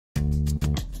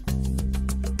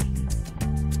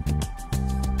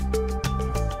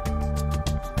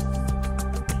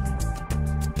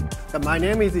My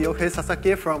name is Yohei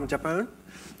Sasaki from Japan.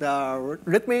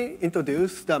 Let me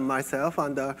introduce myself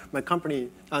and my company,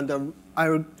 and I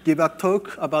will give a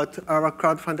talk about our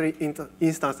Cloud Foundry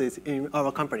instances in our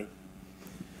company.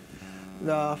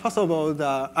 First of all,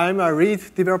 I'm a lead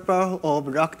developer of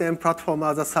Rakuten Platform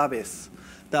as a Service.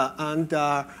 And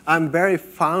I'm very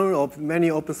fan of many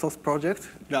open source projects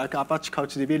like Apache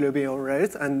CouchDB, Ruby on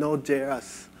Rails, and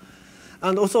Node.js.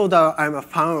 And also, I'm a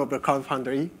fan of the Cloud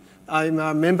Foundry. I'm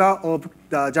a member of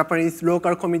the Japanese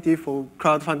local committee for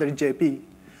Cloud Foundry JP.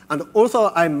 And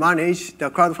also, I manage the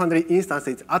Cloud Foundry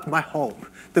instances at my home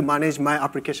to manage my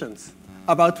applications.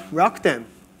 About Rakuten,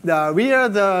 we are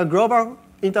the global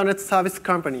internet service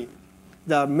company.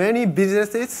 Many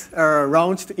businesses are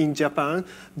launched in Japan.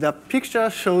 The picture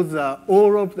shows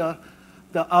all of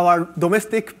our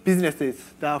domestic businesses,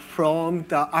 from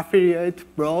the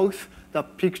affiliate blogs, the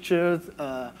pictures,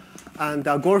 and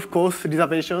the golf course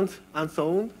reservations, and so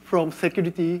on, from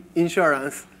security,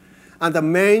 insurance. And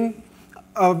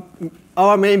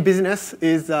our main business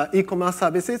is e-commerce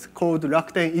services called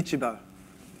Rakuten Ichiba.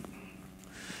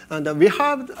 And we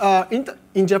have,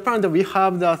 in Japan, we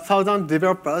have 1,000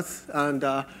 developers and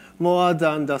more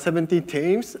than 70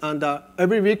 teams. And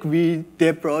every week, we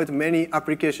deployed many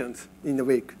applications in the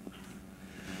week.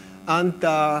 And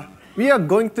we are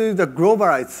going to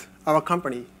globalize our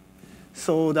company.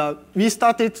 So we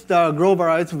started the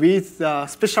globalize with a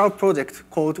special project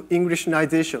called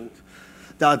Englishnization.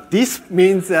 This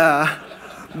means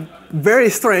very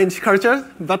strange culture,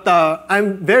 but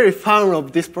I'm very fan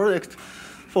of this project.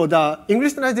 For the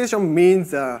Englishnization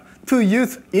means to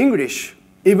use English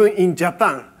even in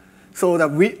Japan. So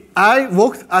I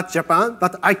worked at Japan,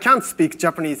 but I can't speak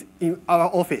Japanese in our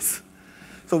office.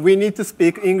 So we need to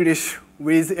speak English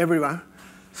with everyone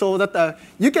so that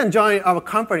you can join our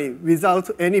company without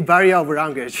any barrier of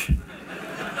language.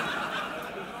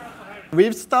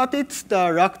 We've started the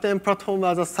Rakuten Platform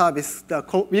as a Service.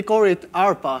 We call it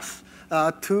RPaaS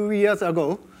 2 years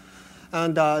ago.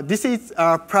 And this is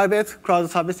our private cloud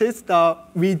services that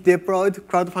we deployed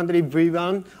Cloud Foundry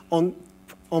V1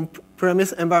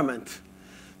 on-premise environment.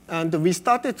 And we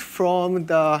started from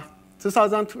the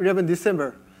 2011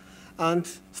 December and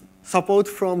support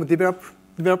from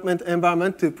development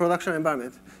environment to production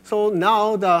environment. So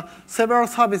now several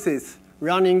services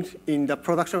running in the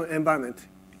production environment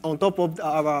on top of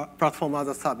our platform as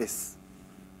a service.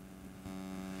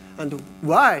 And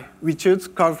why we choose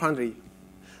Cloud Foundry?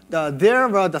 There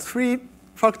were the 3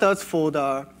 factors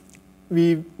for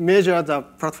we measure the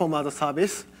platform as a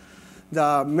service.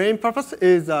 The main purpose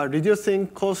is reducing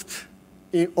cost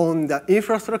on the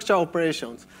infrastructure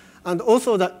operations, and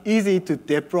also easy to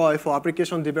deploy for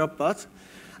application developers.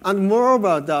 And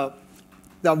moreover,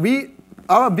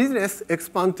 our business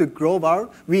expands to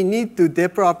global. We need to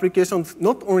deploy applications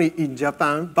not only in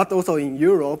Japan, but also in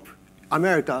Europe,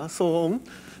 America, so on.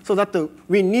 So that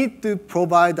we need to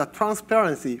provide the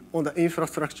transparency on the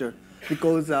infrastructure,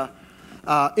 because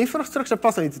infrastructure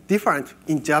pattern is different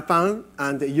in Japan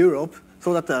and Europe,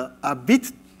 so that a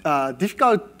bit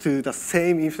difficult to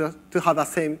have the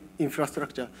same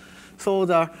infrastructure. So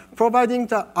providing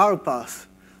the RPaaS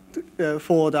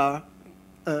for the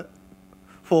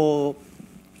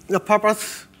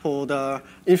purpose for the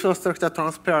infrastructure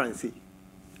transparency.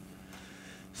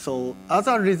 So as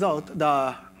a result,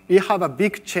 we have a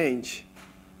big change.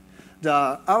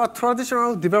 Our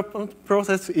traditional development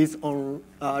process is on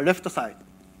left side.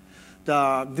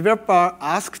 The developer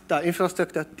asks the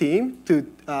infrastructure team to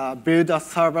build the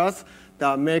servers,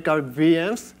 make our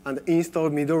VMs, and install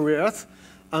middlewares,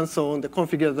 and so on,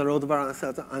 configure the load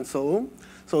balancers, and so on.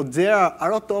 So there are a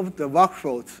lot of the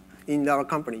workflows in our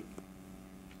company.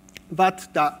 But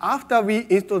after we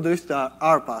introduced the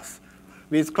RPaaS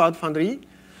with Cloud Foundry,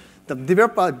 the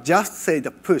developer just say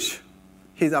push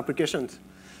his applications.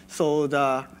 So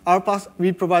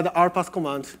we provide the RPaaS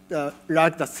command,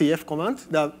 like the CF command.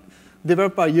 The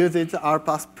developer uses the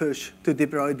RPaaS push to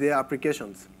deploy their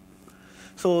applications.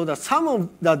 So some of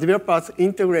the developers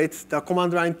integrate the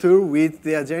command line tool with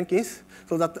their Jenkins,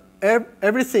 so that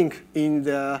everything in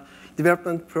the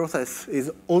development process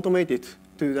is automated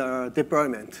to the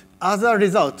deployment. As a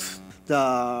result,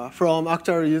 from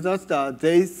actual users,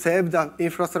 they save the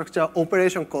infrastructure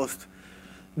operation cost,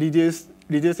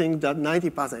 reducing the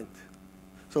 90%.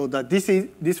 So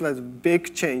this was a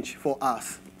big change for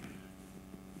us.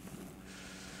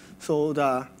 So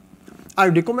I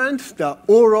recommend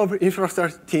all of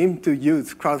infrastructure team to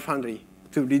use Cloud Foundry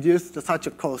to reduce such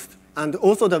a cost. And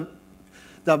also the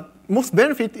most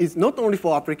benefit is not only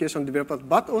for application developers,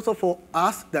 but also for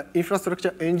us, the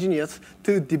infrastructure engineers,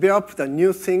 to develop the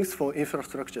new things for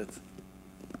infrastructures.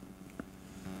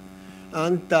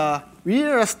 And we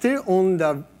are still on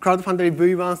the Cloud Foundry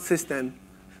V1 system.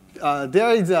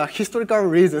 There is historical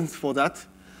reasons for that.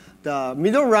 The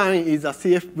middle line is a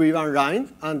CF V1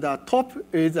 line, and the top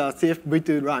is a CF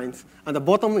V2 lines, and the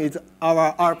bottom is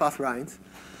our RPaaS lines.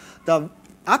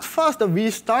 At first,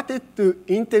 we started to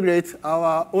integrate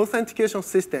our authentication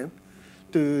system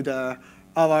to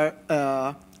our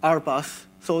RPaaS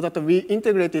so that we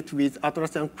integrate it with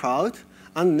Atlassian Cloud.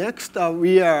 And next,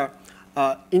 we are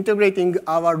integrating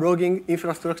our logging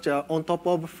infrastructure on top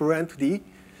of Fluentd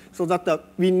so that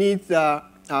we need to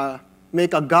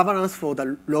make a governance for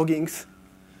the loggings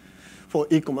for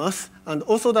e-commerce. And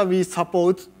also that we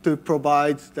support to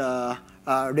provide the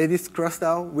Redis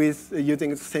cluster with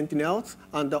using Sentinels,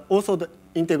 and also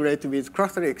integrate with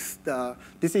ClusterX.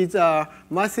 This is a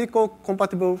MySQL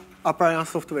compatible appliance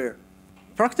software.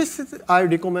 Practices I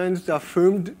recommend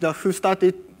who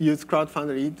started use Cloud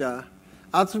Foundry.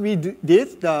 As we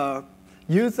did,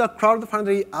 use the Cloud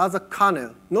Foundry as a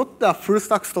kernel, not the full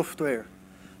stack software.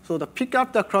 So pick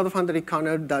up the Cloud Foundry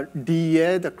kernel, the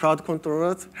DEA, the cloud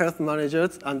controllers, health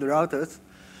managers, and routers.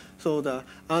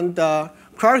 And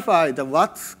clarify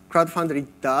what Cloud Foundry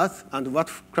does and what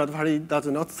Cloud Foundry does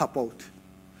not support.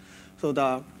 So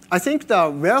I think the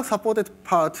well-supported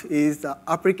part is the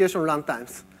application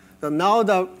runtimes. So now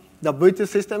the V2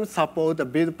 systems support the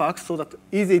build packs so that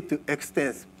easy to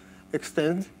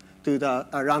extend to the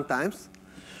runtimes.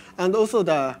 And also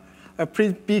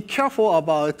please be careful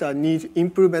about need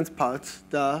improvement parts,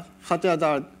 such as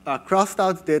the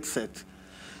clustered dataset.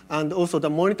 And also the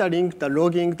monitoring, the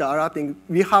logging, the alerting.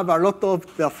 We have a lot of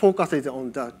the focuses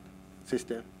on that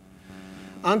system.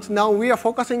 And now we are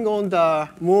focusing on the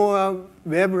more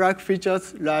web-like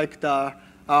features like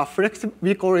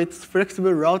we call it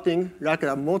flexible routing, like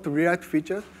the multi-rewrite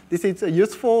features. This is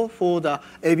useful for the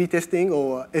A/B testing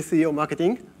or SEO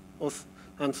marketing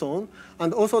and so on.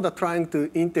 And also trying to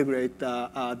integrate the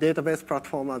database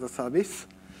platform as a service.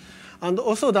 And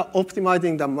also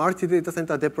optimizing the multi-data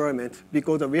center deployment,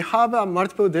 because we have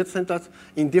multiple data centers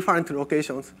in different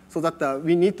locations, so that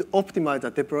we need to optimize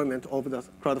the deployment of the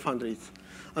Cloud Foundries.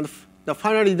 And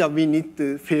finally, we need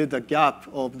to fill the gap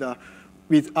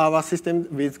with our system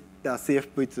with the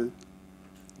CFV2.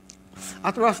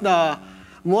 At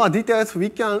more details, we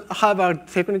can have a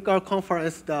technical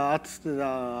conference at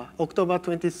October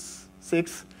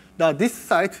 26th. This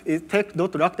site is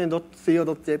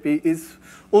tech.rakuten.co.jp is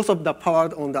also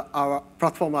powered on our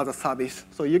platform as a service.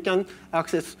 So you can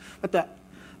access, but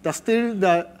still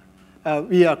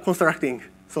we are constructing.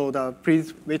 So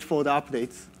please wait for the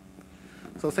updates.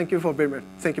 So thank you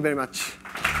very much.